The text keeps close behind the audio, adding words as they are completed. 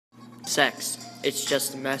Sex, it's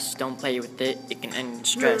just a mess, don't play with it, it can end in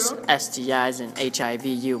stress. STIs and HIV,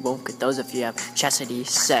 you won't get those if you have chastity.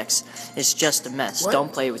 Sex, it's just a mess,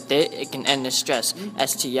 don't play with it, it can end in stress.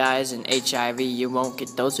 STIs and HIV, you won't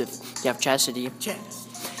get those if you have chastity.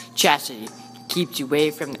 Chastity keeps you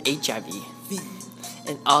away from the HIV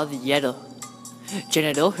and all the yellow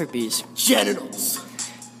genital herpes. Genitals.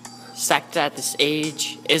 Sex at this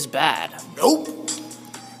age is bad. Nope.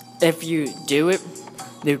 If you do it,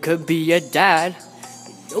 you could be a dad.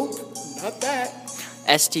 Nope, not that.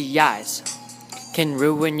 STIs can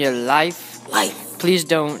ruin your life. Please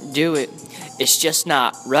don't do it. It's just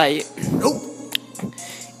not right. Nope.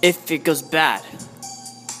 If it goes bad,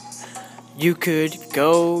 you could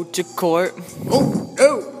go to court. Oh,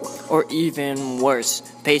 no. Or even worse,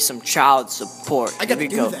 pay some child support. I gotta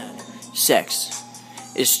do that. Sex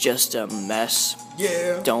is just a mess.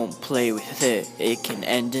 Yeah. Don't play with it. It can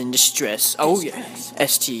end in distress. Oh yeah.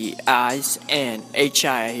 STIs and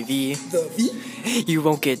HIV. The V? You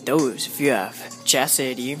won't get those if you have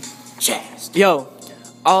chastity. Chast. Yo,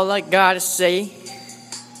 all I gotta say,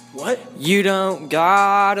 What? you don't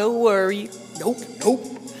gotta worry. Nope, nope.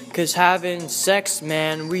 'Cause having sex,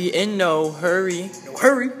 man, we in no hurry. No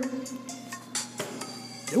hurry.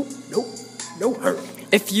 Nope, nope, no hurry.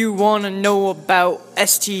 If you wanna know about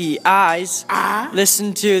STIs,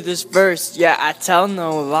 listen to this verse. Yeah, I tell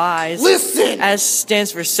no lies. Listen! S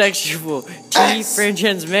stands for sexual. T S. for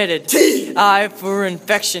transmitted. T. I for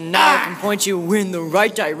infection. Now I can point you in the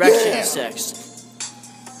right direction. Yeah. Sex.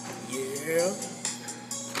 Yeah.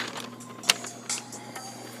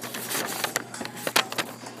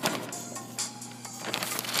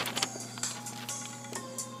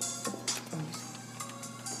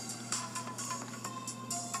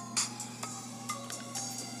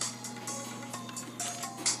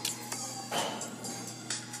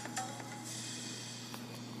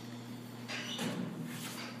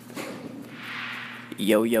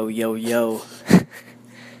 Yo, yo, yo, yo.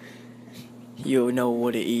 You know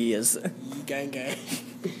what it is. Gang, gang.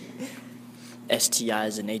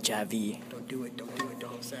 STIs and HIV. Don't do it, don't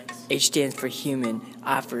have sex. H stands for human,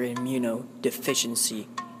 I for immunodeficiency,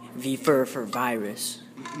 V for virus.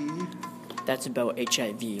 That's about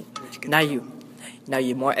HIV. Now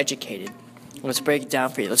you're more educated. Let's break it down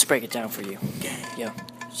for you. Yo,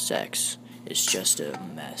 sex is just a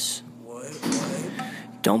mess. What?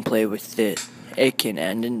 Don't play with it. It can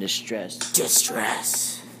end in distress.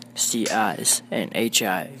 Distress. STIs and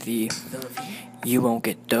HIV. The V? You won't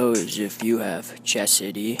get those if you have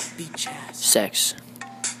chastity. Be chast. Sex.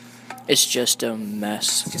 It's just a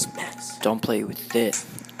mess. Just mess. Don't play with it.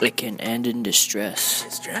 It can end in distress.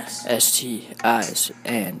 Distress. STIs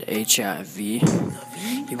and HIV. The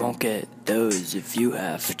V? You won't get those if you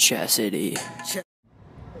have chastity.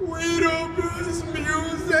 We don't do this music.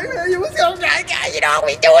 Hey, what's up, guys? You know how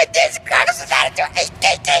we doing this? Crackers is out of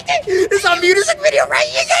This is our music video right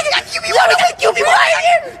here. You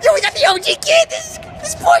right here. Yo, we got the OG kid. This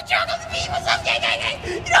poor child on the beat. What's up, gang?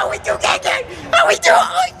 You know how we do, gang? How we do?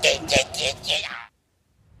 Oh, gang.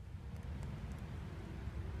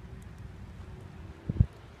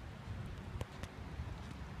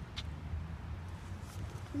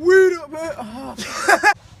 Wait up, man.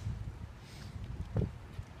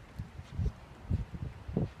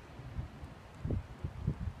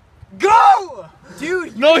 Go!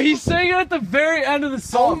 Dude, No, he's saying it at the very end of the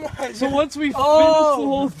song. So once we finish the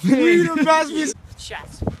whole thing.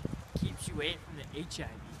 Chast keeps you away from the HIV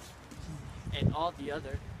and all the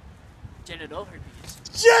other genital herpes.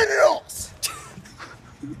 Generals!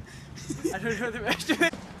 I don't know the rest of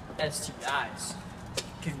it. STIs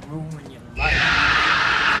can ruin your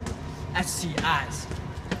life. STIs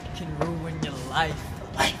can ruin your life.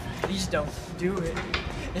 Please don't do it.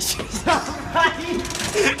 It's just not right.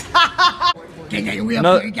 Gang, we up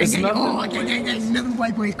No, here. it's Gang. nothing. Oh, gang. Another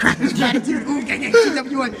white boy. Crackers attitude. Ooh, gang.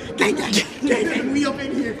 CW1. Gang. We up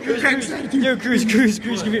in here. Crackers attitude. Yo, Cruz,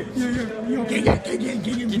 come here. Yo, gang. We up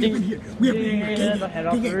in here. We up in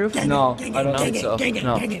here. Gang. No, I don't think so. Gang.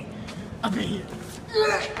 No. Up in here.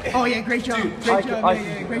 Oh yeah, great job. Great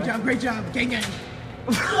job. Gang.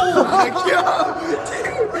 Oh my god.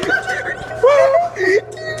 Dude.